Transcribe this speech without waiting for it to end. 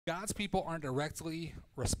God's people aren't directly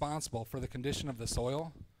responsible for the condition of the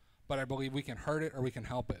soil, but I believe we can hurt it or we can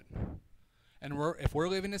help it. And if we're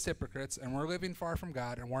living as hypocrites and we're living far from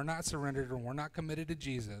God and we're not surrendered and we're not committed to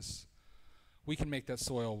Jesus, we can make that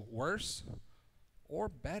soil worse or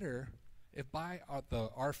better if by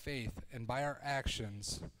our faith and by our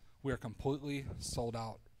actions we are completely sold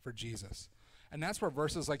out for Jesus. And that's where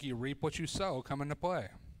verses like you reap what you sow come into play.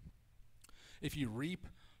 If you reap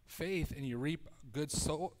faith and you reap good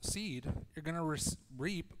seed, you're going to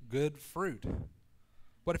reap good fruit.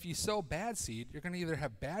 But if you sow bad seed, you're going to either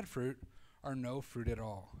have bad fruit or no fruit at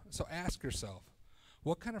all. So ask yourself,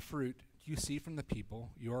 what kind of fruit do you see from the people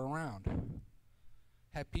you're around?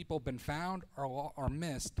 Have people been found or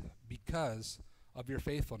missed because of your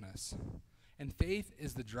faithfulness? And faith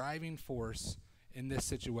is the driving force in this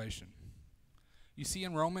situation. You see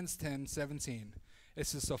in Romans 10:17, it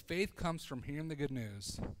says, so faith comes from hearing the good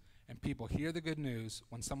news, and people hear the good news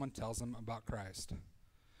when someone tells them about Christ.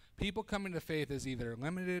 People coming to faith is either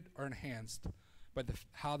limited or enhanced by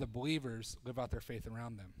how the believers live out their faith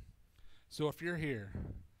around them. So if you're here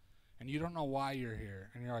and you don't know why you're here,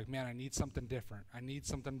 and you're like, man, I need something different, I need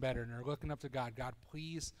something better, and you're looking up to God, God,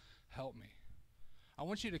 please help me. I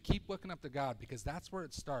want you to keep looking up to God because that's where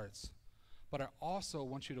it starts. But I also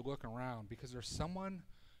want you to look around because there's someone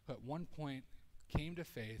who at one point came to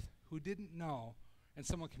faith who didn't know, and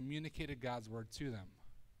someone communicated God's word to them.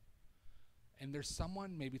 And there's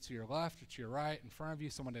someone maybe to your left or to your right, in front of you,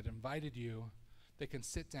 someone that invited you, that can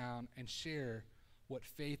sit down and share what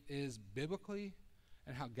faith is biblically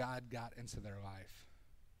and how God got into their life.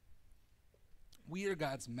 We are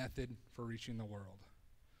God's method for reaching the world.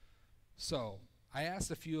 So I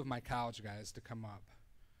asked a few of my college guys to come up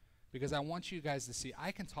because I want you guys to see,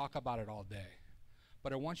 I can talk about it all day,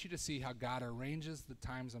 but I want you to see how God arranges the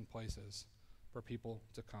times and places for people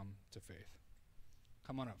to come to faith.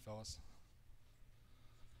 Come on up, fellas.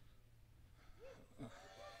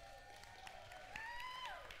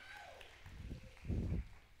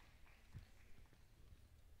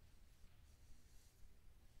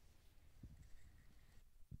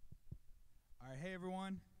 All right, hey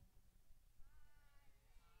everyone.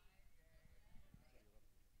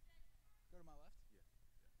 Go to my left.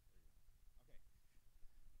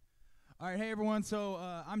 Okay. All right, hey everyone. So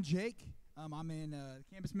I'm Jake. I'm in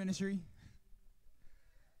campus ministry.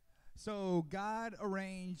 So God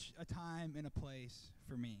arranged a time and a place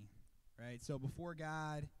for me, right? So before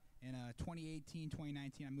God, in 2018,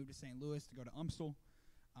 2019, I moved to St. Louis to go to UMSL.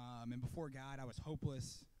 And before God, I was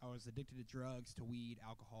hopeless. I was addicted to drugs, to weed,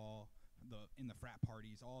 alcohol, in the frat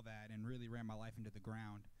parties, all that, and really ran my life into the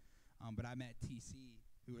ground. But I met TC,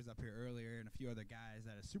 who was up here earlier, and a few other guys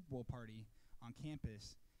at a Super Bowl party on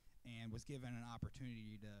campus, and was given an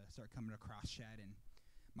opportunity to start coming across Shed, and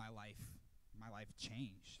my life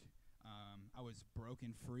changed. I was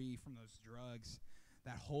broken free from those drugs.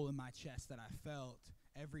 That hole in my chest that I felt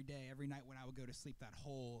every day, every night when I would go to sleep, that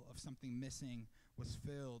hole of something missing was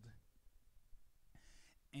filled,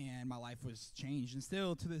 and my life was changed. And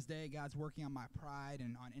still to this day, God's working on my pride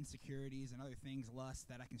and on insecurities and other things, lust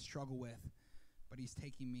that I can struggle with, but he's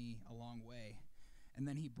taking me a long way. And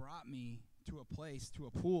then he brought me to a place, to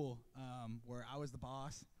a pool, where I was the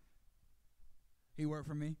boss. He worked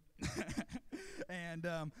for me. And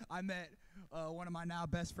I met one of my now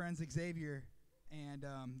best friends, Xavier, and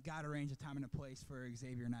God arranged a time and a place for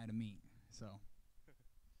Xavier and I to meet. So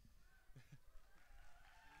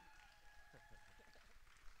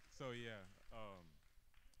So yeah,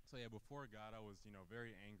 before God, I was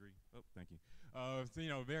very angry. Oh, thank you.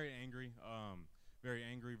 Very angry,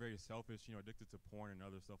 very selfish. Addicted to porn and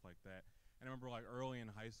other stuff like that. And I remember like early in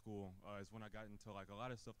high school is when I got into like a lot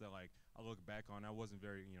of stuff that like I look back on. I wasn't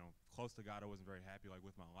very close to God. I wasn't very happy like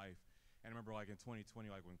with my life. And I remember like in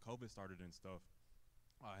 2020, like when COVID started and stuff,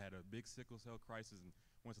 I had a big sickle cell crisis and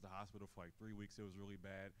went to the hospital for like 3 weeks. It was really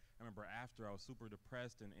bad. I remember after I was super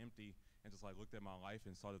depressed and empty and just like looked at my life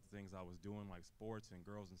and saw that the things I was doing, like sports and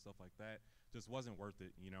girls and stuff like that, just wasn't worth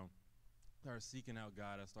it. I started seeking out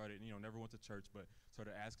God. I started, never went to church, but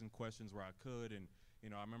started asking questions where I could. And,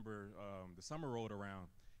 I remember the summer rolled around,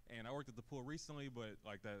 and I worked at the pool recently, but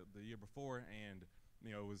like the year before, and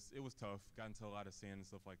it was tough. Got into a lot of sin and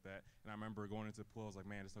stuff like that. And I remember going into the pool, I was like,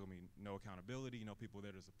 man, there's not gonna be no accountability, people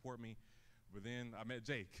there to support me. But then I met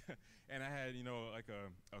Jake, and I had like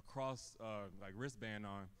a cross like wristband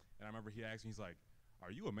on, and I remember he asked me, he's like,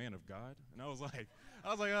 "Are you a man of God?" And I was like,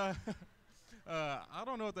 I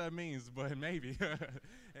don't know what that means, but maybe.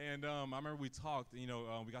 And I remember we talked. We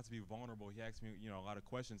got to be vulnerable. He asked me, a lot of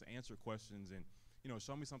questions, answered questions, and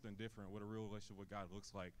show me something different, what a real relationship with God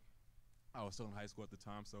looks like. I was still in high school at the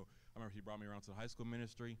time, so I remember he brought me around to the high school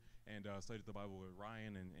ministry and studied the Bible with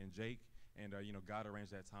Ryan and Jake, and God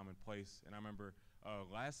arranged that time and place. And I remember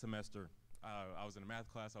last semester I was in a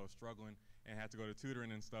math class, I was struggling and had to go to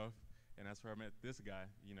tutoring and stuff, and that's where I met this guy.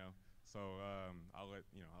 So I'll let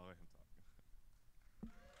him talk.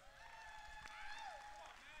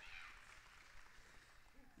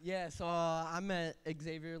 Yeah, so I met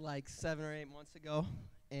Xavier like 7 or 8 months ago,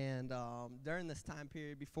 and during this time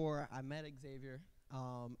period before I met Xavier,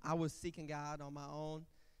 I was seeking God on my own,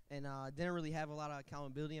 and didn't really have a lot of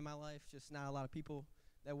accountability in my life, just not a lot of people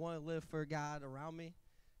that want to live for God around me,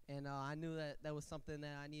 and I knew that was something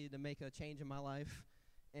that I needed to make a change in my life,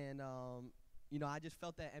 and I just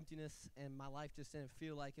felt that emptiness, and my life just didn't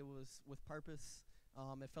feel like it was with purpose.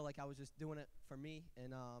 It felt like I was just doing it for me and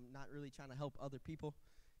not really trying to help other people.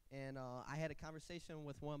 And I had a conversation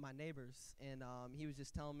with one of my neighbors, and he was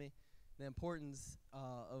just telling me the importance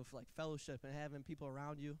of like fellowship and having people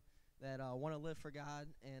around you that want to live for God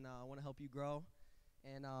and want to help you grow.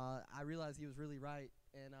 And I realized he was really right,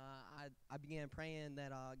 and I began praying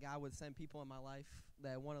that God would send people in my life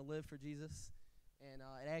that want to live for Jesus. And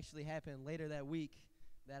it actually happened later that week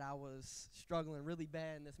that I was struggling really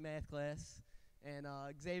bad in this math class, and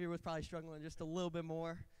Xavier was probably struggling just a little bit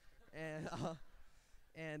more, and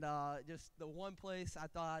just the one place I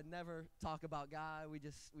thought I'd never talk about God, we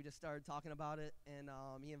just started talking about it, and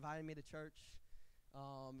he invited me to church,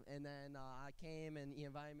 and then I came, and he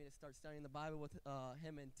invited me to start studying the Bible with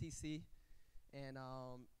him and TC, and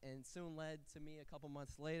soon led to me a couple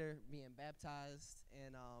months later being baptized,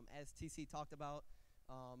 and as TC talked about,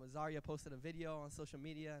 Azaria posted a video on social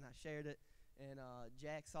media, and I shared it, and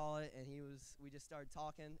Jack saw it, and we just started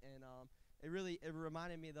talking, and it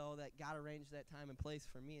reminded me, though, that God arranged that time and place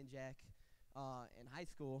for me and Jack in high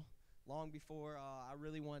school long before I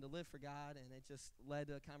really wanted to live for God, and it just led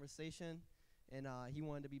to a conversation, and he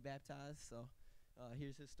wanted to be baptized, so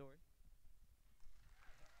here's his story.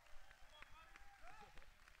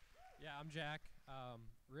 Yeah, I'm Jack.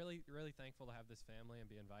 Really, really thankful to have this family and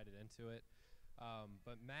be invited into it.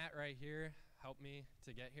 But Matt right here helped me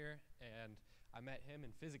to get here, and I met him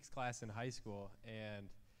in physics class in high school, and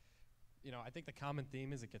I think the common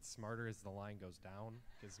theme is it gets smarter as the line goes down,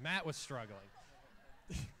 because Matt was struggling.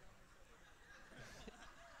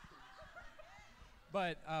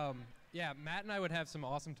 But yeah, Matt and I would have some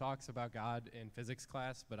awesome talks about God in physics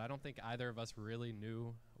class, but I don't think either of us really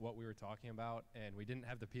knew what we were talking about, and we didn't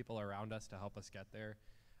have the people around us to help us get there.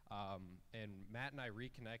 And Matt and I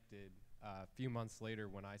reconnected a few months later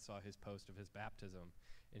when I saw his post of his baptism,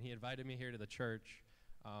 and he invited me here to the church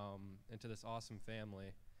and to this awesome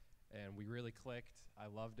family, and we really clicked. I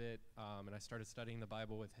loved it, and I started studying the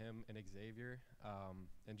Bible with him and Xavier,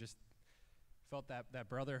 and just felt that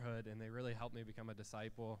brotherhood, and they really helped me become a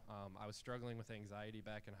disciple. I was struggling with anxiety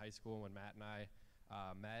back in high school when Matt and I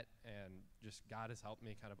met, and just God has helped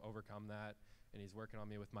me kind of overcome that, and he's working on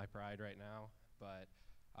me with my pride right now. But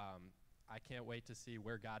I can't wait to see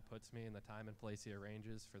where God puts me in the time and place he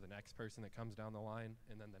arranges for the next person that comes down the line,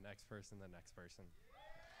 and then the next person, the next person.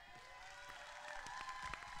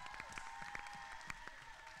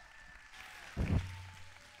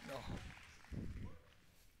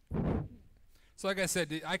 So like I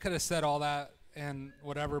said, I could have said all that and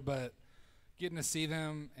whatever, but getting to see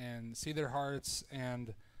them and see their hearts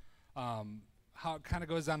and how it kind of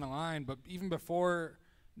goes down the line. But even before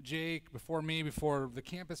Jake, before me, before the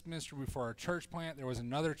campus ministry, before our church plant, there was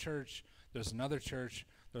another church, there's another church,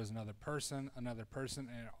 there was another person, and it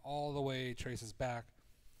all the way traces back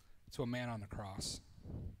to a man on the cross.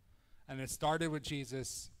 And it started with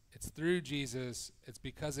Jesus. It's through Jesus. It's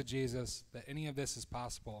because of Jesus that any of this is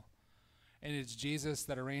possible. And it's Jesus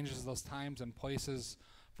that arranges those times and places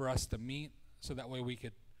for us to meet so that way we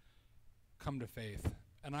could come to faith.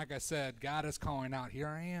 And like I said, God is calling out, here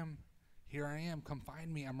I am, come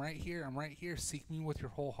find me, I'm right here, seek me with your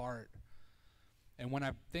whole heart. And when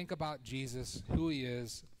I think about Jesus, who he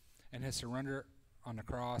is, and his surrender on the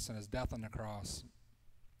cross and his death on the cross,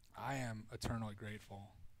 I am eternally grateful.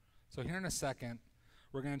 So here in a second,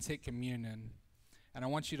 we're going to take communion, and I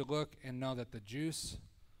want you to look and know that the juice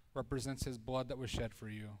represents his blood that was shed for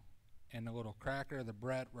you, and the little cracker, the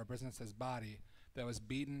bread, represents his body that was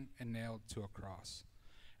beaten and nailed to a cross.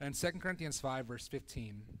 And in 2 Corinthians 5, verse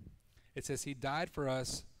 15, it says, he died for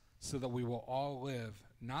us so that we will all live,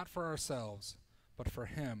 not for ourselves, but for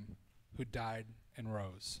him who died and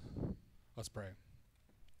rose. Let's pray.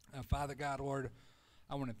 Father God, Lord,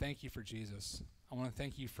 I want to thank you for Jesus. I want to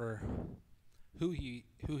thank you for who he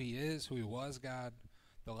is, who he was, God,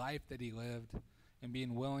 the life that he lived, and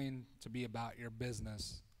being willing to be about your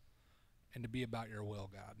business and to be about your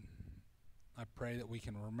will, God. I pray that we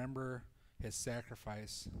can remember his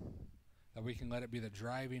sacrifice, that we can let it be the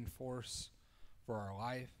driving force for our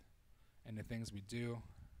life and the things we do.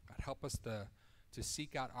 God, help us to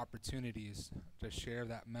seek out opportunities to share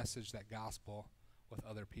that message, that gospel with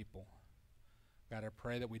other people. God, I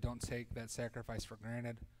pray that we don't take that sacrifice for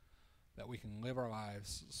granted, that we can live our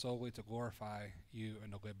lives solely to glorify you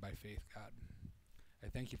and to live by faith, God. I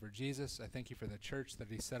thank you for Jesus. I thank you for the church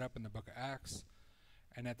that he set up in the book of Acts,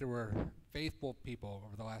 and that there were faithful people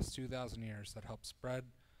over the last 2,000 years that helped spread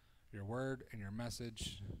your word and your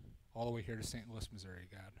message all the way here to St. Louis, Missouri,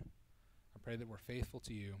 God. I pray that we're faithful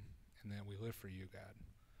to you and that we live for you, God.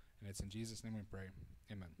 And it's in Jesus' name we pray.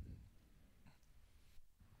 Amen.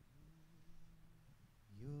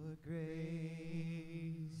 Your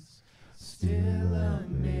grace still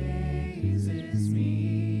amazes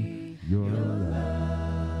me. Your love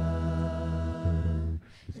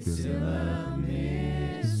is still a mystery.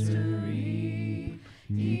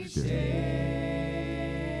 Each day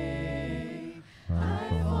I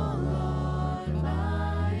fall on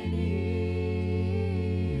my knees.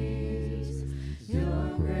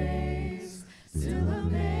 Your grace still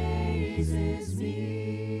amazes me.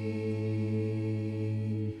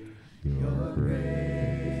 Your grace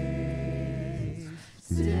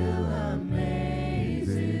still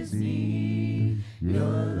amazes me.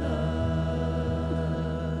 Your love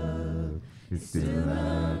is still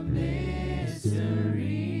a mystery.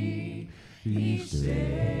 Each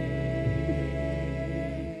day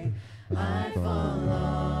I fall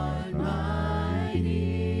on my knees.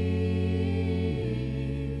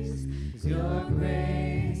 Your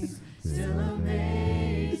grace still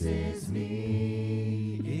amazes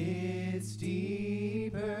me. It's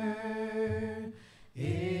deeper,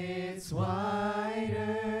 it's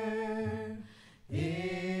wider,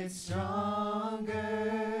 it's stronger,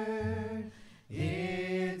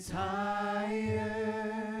 it's higher.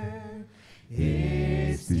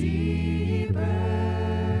 It's deeper,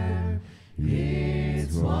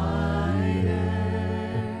 it's wider,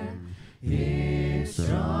 it's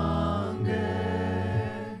stronger,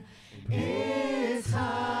 it's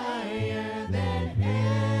higher than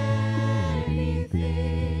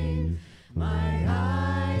anything my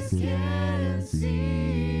eyes can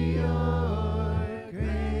see. Your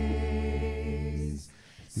grace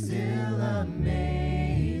still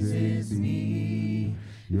amazes me.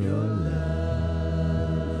 Your love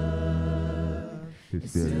is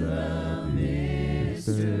still a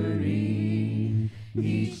mystery.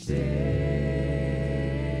 Each day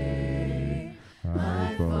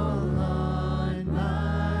I fall on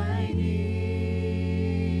my knees.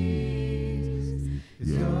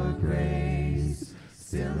 Your grace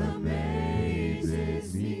still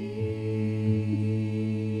amazes me.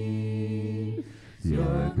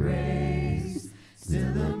 Your grace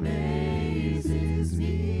still amazes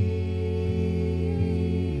me.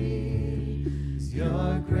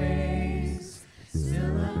 Your grace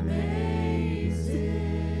still amazes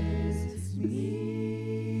me.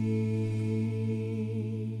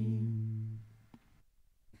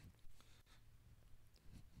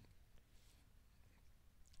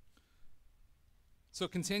 So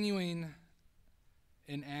continuing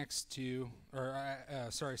in Acts 2, or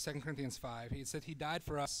 2 Corinthians 5, he said he died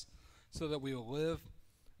for us so that we will live,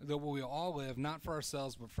 that we will all live, not for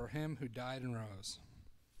ourselves, but for him who died and rose.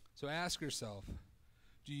 So ask yourself,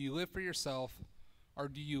 do you live for yourself, or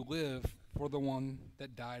do you live for the one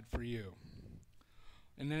that died for you?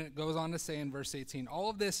 And then it goes on to say in verse 18, all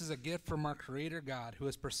of this is a gift from our Creator God, who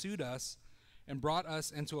has pursued us and brought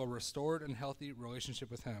us into a restored and healthy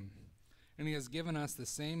relationship with him. And he has given us the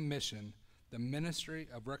same mission, the ministry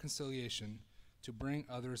of reconciliation, to bring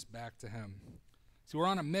others back to him. So we're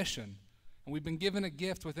on a mission, and we've been given a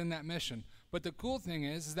gift within that mission. But the cool thing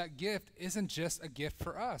is that gift isn't just a gift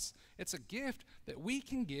for us. It's a gift that we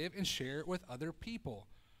can give and share with other people.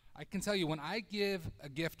 I can tell you, when I give a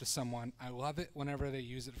gift to someone, I love it whenever they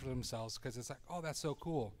use it for themselves, because it's like, oh, that's so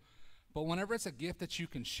cool. But whenever it's a gift that you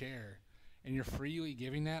can share, and you're freely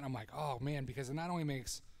giving that, I'm like, oh, man, because it not only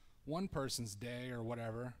makes one person's day or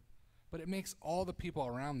whatever, but it makes all the people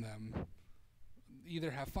around them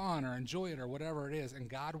either have fun or enjoy it or whatever it is. And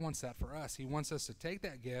God wants that for us. He wants us to take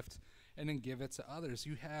that gift and then give it to others.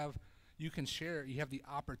 You can share it. You have the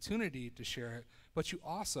opportunity to share it, but you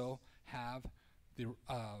also have the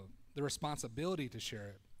responsibility to share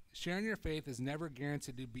it. Sharing your faith is never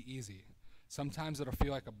guaranteed to be easy. Sometimes it'll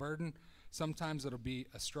feel like a burden. Sometimes it'll be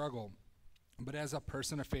a struggle. But as a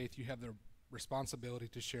person of faith, you have the responsibility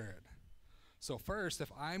to share it. So first,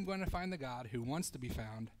 if I'm going to find the God who wants to be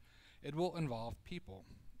found, it will involve people.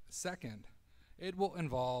 Second, it will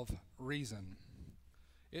involve reason.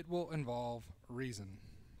 it will involve reason.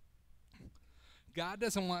 God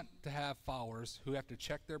doesn't want to have followers who have to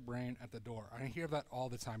check their brain at the door. I hear that all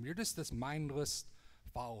the time. You're just this mindless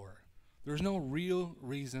follower. There's no real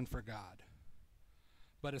reason for God.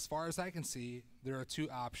 But as far as I can see, there are two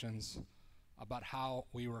options about how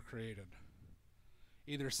we were created.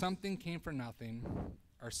 Either something came from nothing,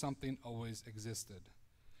 or something always existed.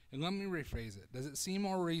 And let me rephrase it. Does it seem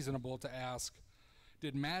more reasonable to ask,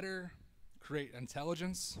 did matter create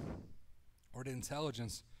intelligence, or did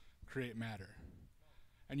intelligence create matter?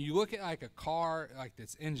 And you look at like a car, like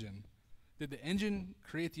this engine. Did the engine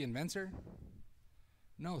create the inventor?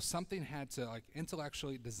 No, something had to like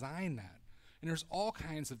intellectually design that. And there's all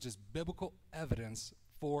kinds of just biblical evidence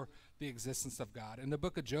for the existence of God. In the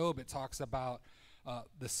book of Job, it talks about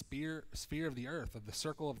the sphere of the earth, of the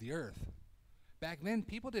circle of the earth. Back then,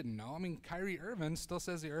 people didn't know. I mean, Kyrie Irving still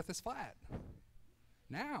says the earth is flat.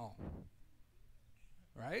 Now,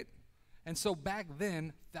 right? And so back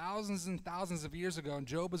then, thousands and thousands of years ago, and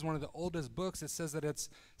Job is one of the oldest books, it says that it's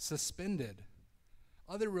suspended.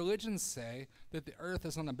 Other religions say that the earth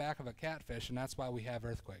is on the back of a catfish, and that's why we have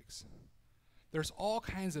earthquakes. There's all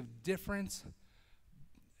kinds of different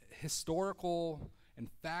historical and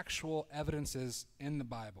factual evidences in the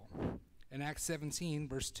Bible. In Acts 17,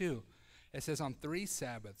 verse 2, it says, on 3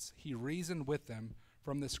 Sabbaths he reasoned with them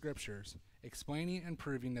from the scriptures, explaining and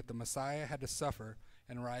proving that the Messiah had to suffer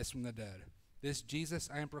and rise from the dead. This Jesus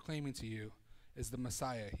I am proclaiming to you is the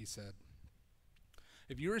Messiah, he said.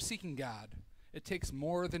 If you are seeking God, it takes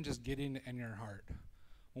more than just getting it in your heart.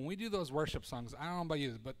 When we do those worship songs, I don't know about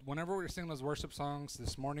you, but whenever we were singing those worship songs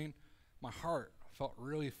this morning, my heart felt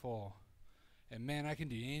really full. And man, I can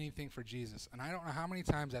do anything for Jesus. And I don't know how many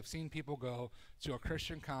times I've seen people go to a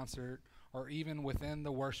Christian concert or even within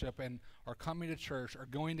the worship and or coming to church or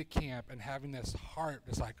going to camp and having this heart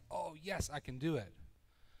that's like, oh yes, I can do it.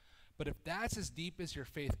 But if that's as deep as your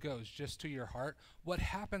faith goes, just to your heart, what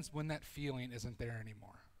happens when that feeling isn't there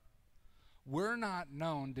anymore? We're not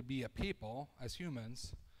known to be a people, as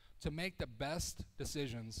humans, to make the best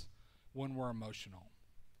decisions when we're emotional.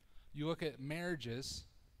 You look at marriages,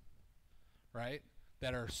 right,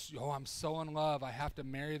 that are, oh, I'm so in love, I have to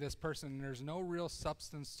marry this person, and there's no real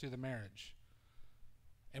substance to the marriage.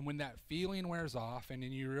 And when that feeling wears off, and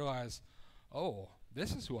then you realize, oh,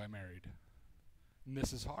 this is who I married, and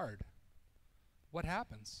this is hard, what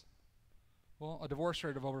happens? Well, a divorce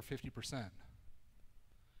rate of over 50%.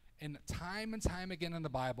 And time again in the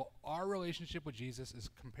Bible, our relationship with Jesus is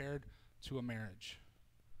compared to a marriage.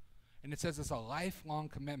 And it says it's a lifelong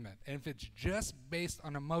commitment. And if it's just based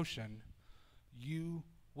on emotion, you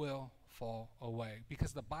will fall away.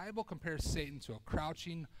 Because the Bible compares Satan to a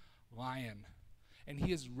crouching lion. And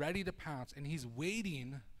he is ready to pounce. And he's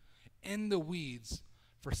waiting in the weeds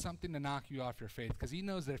for something to knock you off your faith. Because he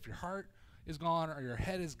knows that if your heart is gone or your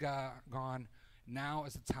head is gone, now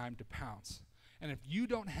is the time to pounce. And if you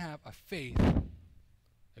don't have a faith,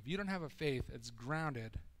 it's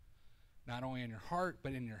grounded not only in your heart,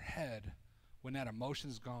 but in your head, when that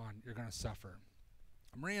emotion's gone, you're going to suffer.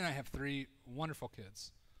 Marie and I have 3 wonderful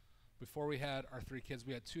kids. Before we had our 3 kids,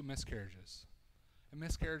 we had 2 miscarriages. And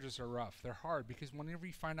miscarriages are rough. They're hard because whenever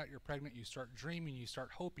you find out you're pregnant, you start dreaming, you start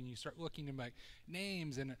hoping, you start looking at like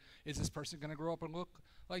names, and is this person going to grow up and look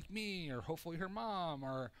like me, or hopefully her mom,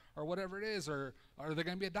 or whatever it is, or are they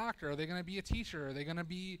going to be a doctor, are they going to be a teacher, are they going to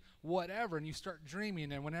be whatever, and you start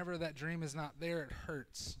dreaming, and whenever that dream is not there, it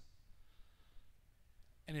hurts.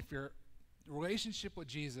 And if your relationship with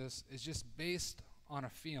Jesus is just based on a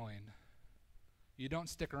feeling, you don't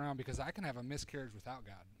stick around, because I can have a miscarriage without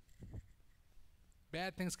God.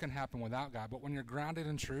 Bad things can happen without God, but when you're grounded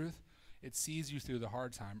in truth, it sees you through the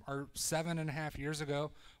hard time. Or 7.5 years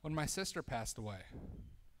ago, when my sister passed away,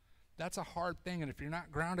 that's a hard thing, and if you're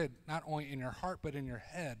not grounded not only in your heart but in your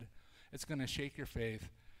head, it's going to shake your faith,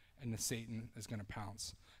 and Satan is going to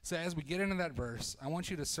pounce. So as we get into that verse, I want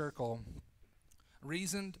you to circle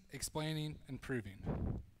reasoned, explaining, and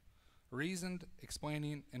proving. Reasoned,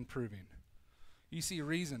 explaining, and proving. You see,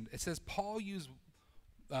 reasoned. It says Paul used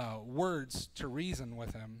words to reason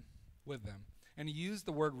with them, and he used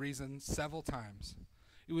the word reason several times.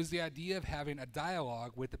 It was the idea of having a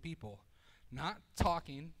dialogue with the people, not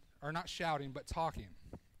talking or not shouting, but talking.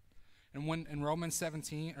 And when in Romans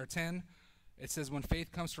 17 or 10, it says when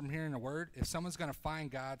faith comes from hearing a word, if someone's going to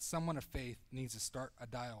find God, someone of faith needs to start a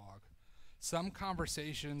dialogue. Some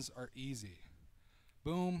conversations are easy.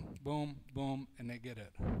 Boom, boom, boom, and they get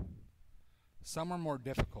it. Some are more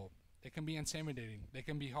difficult. They can be intimidating. They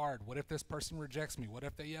can be hard. What if this person rejects me? What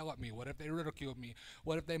if they yell at me? What if they ridicule me?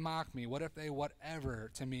 What if they mock me? What if they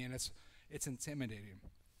whatever to me? And it's intimidating.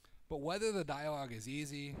 But whether the dialogue is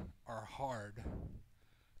easy or hard,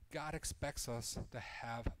 God expects us to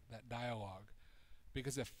have that dialogue.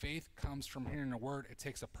 Because if faith comes from hearing the word, it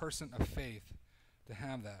takes a person of faith to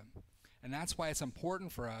have that. And that's why it's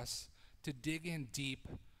important for us to dig in deep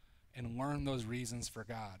and learn those reasons for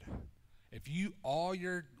God. If all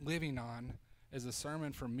you're living on is a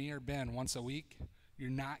sermon from me or Ben once a week, you're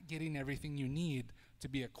not getting everything you need to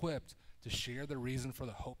be equipped to share the reason for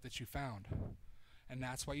the hope that you found. And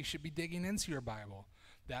that's why you should be digging into your Bible.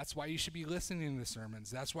 That's why you should be listening to the sermons.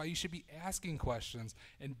 That's why you should be asking questions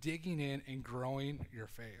and digging in and growing your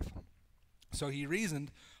faith. So he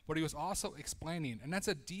reasoned, but he was also explaining, and that's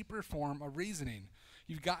a deeper form of reasoning.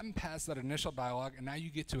 You've gotten past that initial dialogue, and now you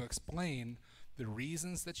get to explain the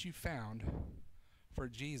reasons that you found for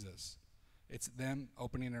Jesus. It's them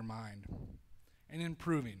opening their mind and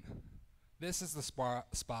improving. This is the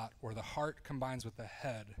spot where the heart combines with the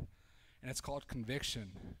head, and it's called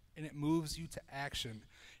conviction, and it moves you to action.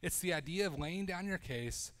 It's the idea of laying down your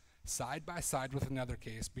case side by side with another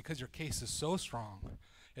case because your case is so strong,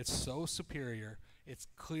 it's so superior, it's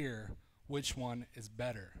clear which one is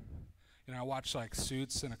better. You know, I watch like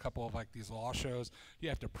Suits and a couple of like these law shows. You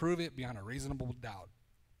have to prove it beyond a reasonable doubt.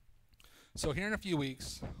 So here in a few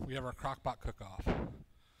weeks, we have our Crock-Pot cook-off.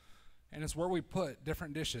 And it's where we put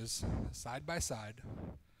different dishes side by side,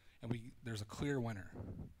 and there's a clear winner.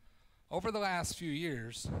 Over the last few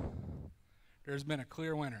years, there's been a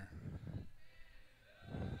clear winner.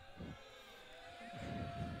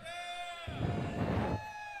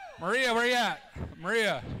 Maria, where you at?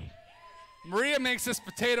 Maria makes this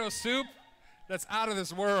potato soup that's out of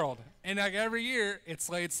this world. And like every year, it's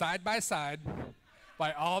laid side by side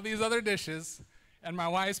by all these other dishes, and my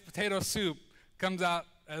wife's potato soup comes out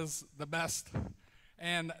as the best.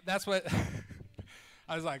 And that's what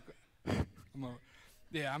I was like,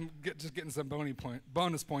 I'm just getting some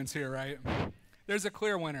bonus points here, right? There's a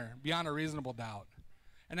clear winner beyond a reasonable doubt.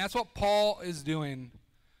 And that's what Paul is doing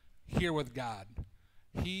here with God.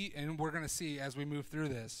 And we're going to see as we move through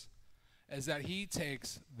this, is that he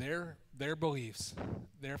takes their beliefs,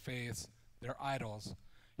 their faiths, their idols,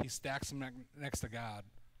 he stacks them next to God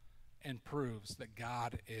and proves that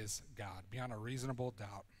God is God beyond a reasonable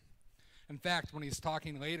doubt. In fact, when he's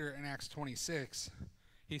talking later in Acts 26,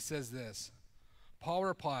 he says this, Paul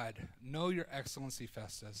replied, "No, your excellency,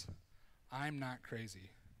 Festus, I'm not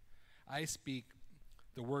crazy. I speak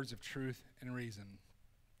the words of truth and reason.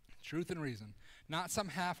 Truth and reason. Not some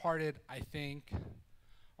half-hearted, I think,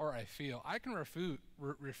 or I feel. I can refute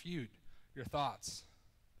your thoughts.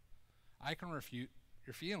 I can refute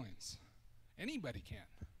your feelings. Anybody can.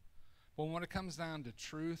 But when it comes down to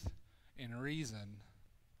truth and reason,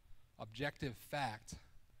 objective fact,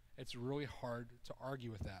 it's really hard to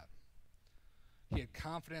argue with that. He had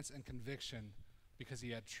confidence and conviction because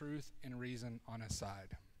he had truth and reason on his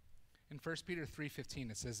side. In 1 Peter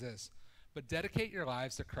 3:15, it says this, "But dedicate your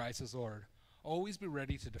lives to Christ as Lord. Always be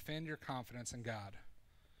ready to defend your confidence in God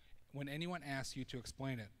when anyone asks you to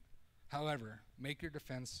explain it. However, make your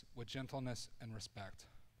defense with gentleness and respect."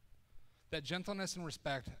 That gentleness and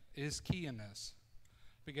respect is key in this,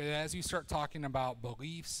 because as you start talking about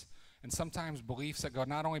beliefs, and sometimes beliefs that go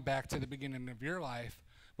not only back to the beginning of your life,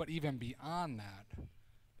 but even beyond that,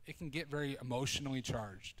 it can get very emotionally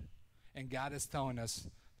charged. And God is telling us,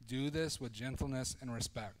 do this with gentleness and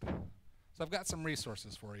respect. So I've got some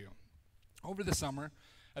resources for you. Over the summer,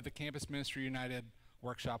 at the Campus Ministry United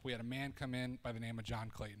workshop, we had a man come in by the name of John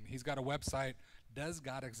Clayton. He's got a website,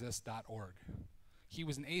 doesgodexist.org. He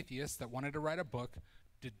was an atheist that wanted to write a book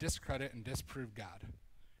to discredit and disprove God.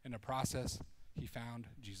 In the process, he found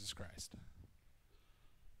Jesus Christ.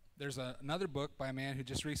 There's another book by a man who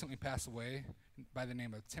just recently passed away by the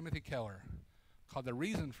name of Timothy Keller called The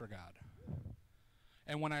Reason for God.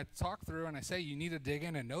 And when I talk through and I say you need to dig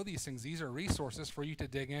in and know these things, these are resources for you to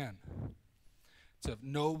dig in, to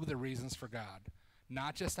know the reasons for God.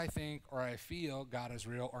 Not just I think or I feel God is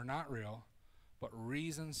real or not real, but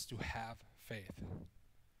reasons to have faith.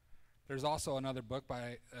 There's also another book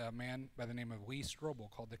by a man by the name of Lee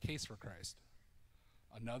Strobel called The Case for Christ.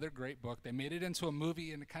 Another great book. They made it into a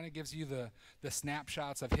movie, and it kind of gives you the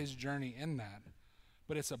snapshots of his journey in that.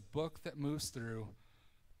 But it's a book that moves through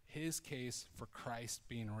his case for Christ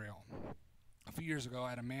being real. A few years ago, I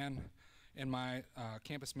had a man in my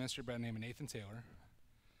campus ministry by the name of Nathan Taylor.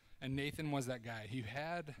 And Nathan was that guy. He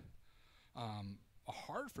had a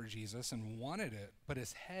heart for Jesus and wanted it, but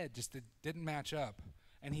his head just didn't match up.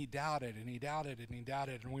 And he doubted, and he doubted, and he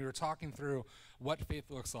doubted. And we were talking through what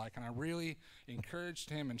faith looks like. And I really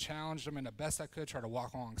encouraged him and challenged him, and the best I could, try to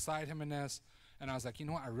walk alongside him in this. And I was like, you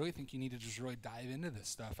know what? I really think you need to just really dive into this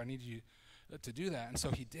stuff. I need you to do that. And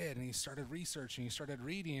so he did, and he started researching, he started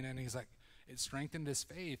reading, and he's like, it strengthened his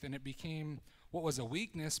faith, and it became, what was a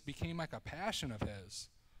weakness became like a passion of his.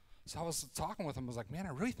 So I was talking with him, I was like, man, I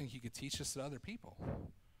really think you could teach this to other people. And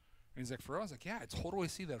he's like, for real? I was like, yeah, I totally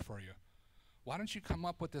see that for you. Why don't you come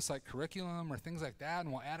up with this like curriculum or things like that,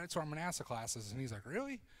 and we'll add it to our Manasseh classes? And he's like,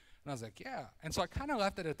 really? And I was like, yeah. And so I kind of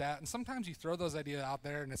left it at that. And sometimes you throw those ideas out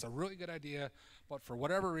there, and it's a really good idea, but for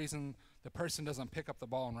whatever reason, the person doesn't pick up the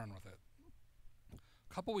ball and run with it.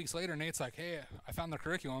 A couple weeks later, Nate's like, hey, I found the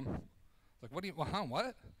curriculum. I was like, what do you, well, huh,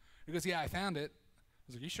 what? He goes, yeah, I found it. I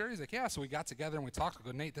was like, you sure? He's like, yeah. So we got together and we talked. I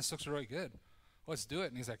go, Nate, this looks really good. Let's do it.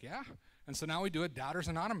 And he's like, yeah. And so now we do a Doubters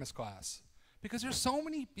Anonymous class. Because there's so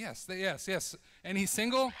many, yes. And he's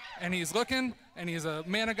single, and he's looking, and he's a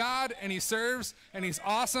man of God, and he serves, and he's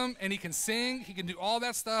awesome, and he can sing, he can do all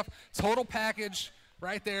that stuff. Total package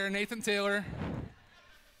right there, Nathan Taylor.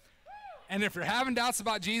 And if you're having doubts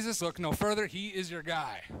about Jesus, look no further. He is your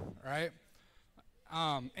guy, right?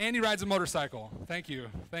 And he rides a motorcycle. Thank you.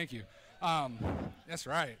 That's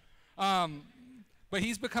right. But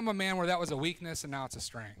he's become a man where that was a weakness, and now it's a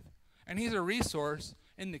strength. And he's a resource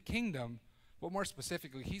in the kingdom. But more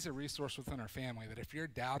specifically, he's a resource within our family that if you're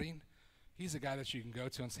doubting, he's a guy that you can go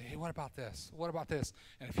to and say, hey, what about this? What about this?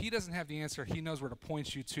 And if he doesn't have the answer, he knows where to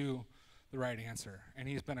point you to the right answer. And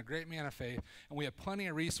he's been a great man of faith. And we have plenty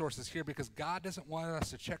of resources here because God doesn't want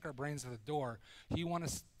us to check our brains at the door. He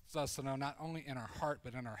wants us to know not only in our heart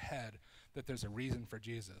but in our head that there's a reason for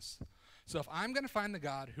Jesus. So if I'm going to find the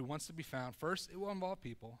God who wants to be found, first it will involve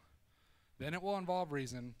people, then it will involve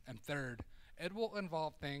reason, and third, it will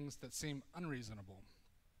involve things that seem unreasonable.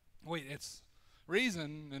 Wait, it's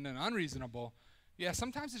reason and then unreasonable. Yeah,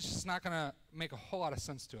 sometimes it's just not going to make a whole lot of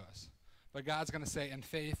sense to us. But God's going to say, in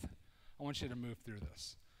faith, I want you to move through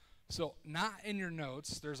this. So not in your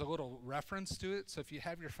notes, there's a little reference to it. So if you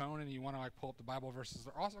have your phone and you want to like pull up the Bible verses,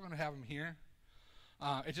 they're also going to have them here.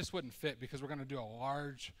 It just wouldn't fit because we're going to do a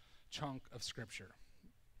large chunk of Scripture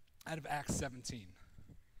out of Acts 17.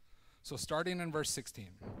 So starting in verse 16.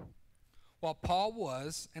 While Paul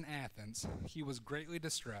was in Athens, he was greatly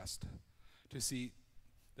distressed to see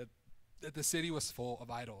that the city was full of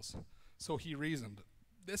idols. So he reasoned.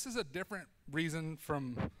 This is a different reason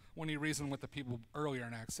from when he reasoned with the people earlier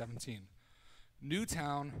in Acts 17. New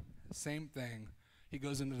town, same thing. He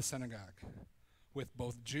goes into the synagogue with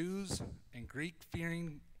both Jews and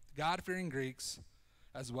God-fearing Greeks,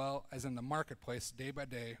 as well as in the marketplace day by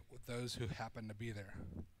day with those who happened to be there.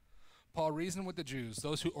 Paul reasoned with the Jews,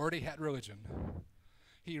 those who already had religion.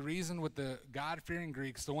 He reasoned with the God-fearing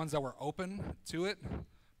Greeks, the ones that were open to it,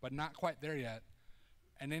 but not quite there yet.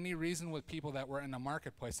 And then he reasoned with people that were in the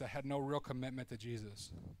marketplace that had no real commitment to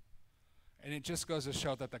Jesus. And it just goes to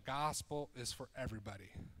show that the gospel is for everybody.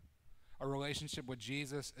 A relationship with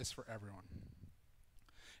Jesus is for everyone.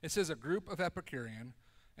 It says a group of Epicurean,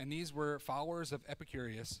 and these were followers of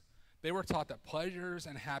Epicurus. They were taught that pleasures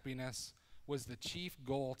and happiness was the chief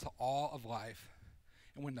goal to all of life.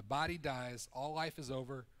 And when the body dies, all life is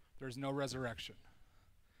over. There's no resurrection.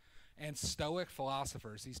 And Stoic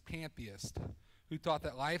philosophers, these pantheists, who thought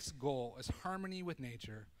that life's goal is harmony with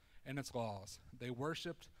nature and its laws. They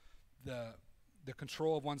worshipped the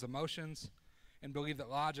control of one's emotions and believed that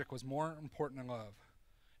logic was more important than love.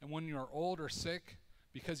 And when you are old or sick,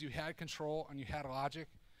 because you had control and you had logic,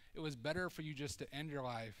 it was better for you just to end your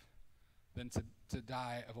life than to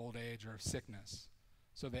die of old age or of sickness.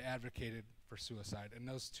 So they advocated for suicide. And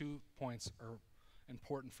those 2 points are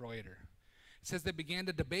important for later. It says they began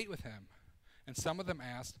to debate with him. And some of them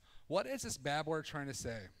asked, what is this babbler trying to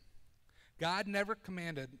say? God never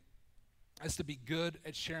commanded us to be good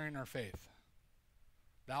at sharing our faith.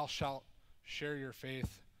 Thou shalt share your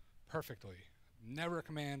faith perfectly. Never a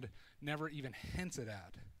command, never even hinted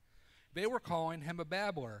at. They were calling him a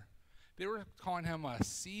babbler. They were calling him a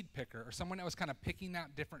seed picker, or someone that was kind of picking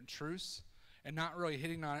out different truths and not really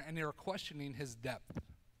hitting on it, and they were questioning his depth.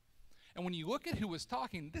 And when you look at who was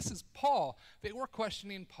talking, this is Paul. They were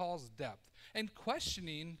questioning Paul's depth. And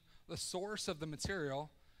questioning the source of the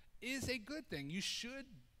material is a good thing. You should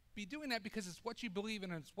be doing that because it's what you believe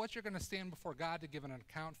in and it's what you're going to stand before God to give an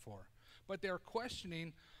account for. But they're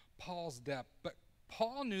questioning Paul's depth. But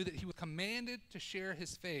Paul knew that he was commanded to share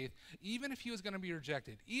his faith, even if he was going to be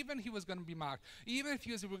rejected, even if he was going to be mocked, even if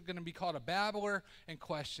he was going to be called a babbler and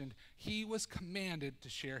questioned. He was commanded to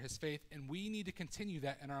share his faith, and we need to continue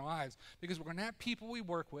that in our lives because we're going to have people we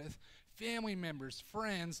work with, family members,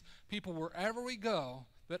 friends, people wherever we go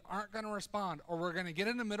that aren't going to respond, or we're going to get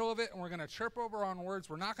in the middle of it and we're going to chirp over on words.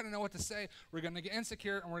 We're not going to know what to say. We're going to get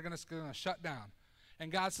insecure and we're going to shut down.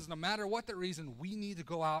 And God says, no matter what the reason, we need to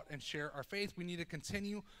go out and share our faith. We need to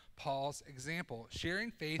continue Paul's example. Sharing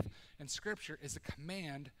faith in Scripture is a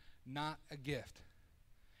command, not a gift.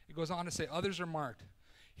 It goes on to say, others are marked.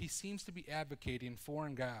 He seems to be advocating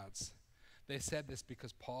foreign gods. They said this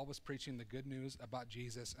because Paul was preaching the good news about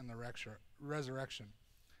Jesus and the resurrection,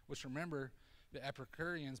 which, remember, the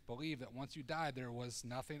Epicureans believed that once you died, there was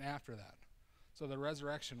nothing after that. So the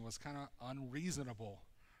resurrection was kind of unreasonable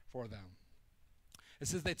for them. It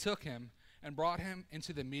says they took him and brought him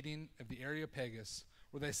into the meeting of the Areopagus,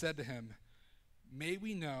 where they said to him, may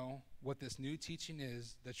we know what this new teaching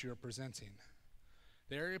is that you are presenting.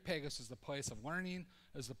 The Areopagus is the place of learning,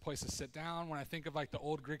 is the place to sit down. When I think of like the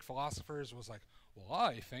old Greek philosophers, it was like, well,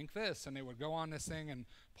 I think this, and they would go on this thing, and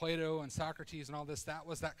Plato and Socrates and all this, that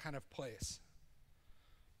was that kind of place.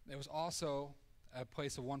 It was also a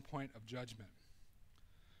place of one point of judgment.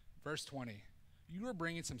 Verse 20, you are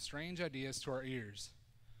bringing some strange ideas to our ears,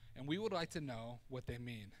 and we would like to know what they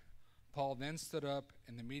mean. Paul then stood up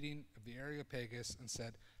in the meeting of the Areopagus and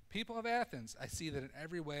said, people of Athens, I see that in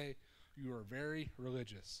every way you are very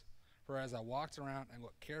religious. For as I walked around and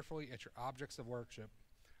looked carefully at your objects of worship,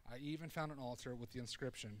 I even found an altar with the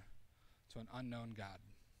inscription, to an unknown God.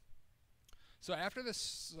 So after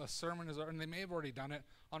this sermon is over, and they may have already done it,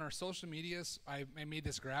 on our social medias, I made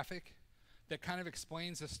this graphic that kind of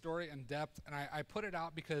explains the story in depth, and I put it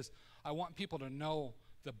out because I want people to know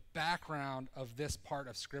the background of this part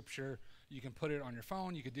of Scripture. You can put it on your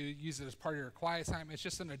phone. You could use it as part of your quiet time. It's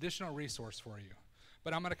just an additional resource for you.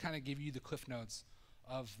 But I'm going to kind of give you the cliff notes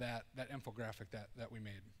of that infographic that we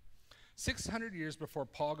made. 600 years before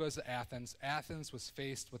Paul goes to Athens, Athens was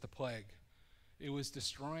faced with a plague. It was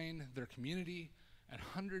destroying their community, and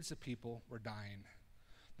hundreds of people were dying.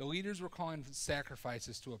 The leaders were calling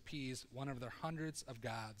sacrifices to appease one of their hundreds of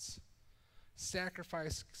gods.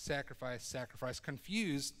 Sacrifice, sacrifice, sacrifice.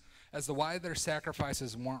 Confused as to why their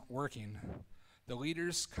sacrifices weren't working, the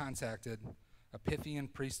leaders contacted a Pythian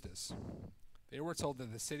priestess. They were told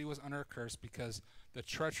that the city was under a curse because the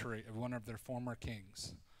treachery of one of their former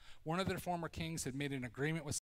kings. One of their former kings had made an agreement with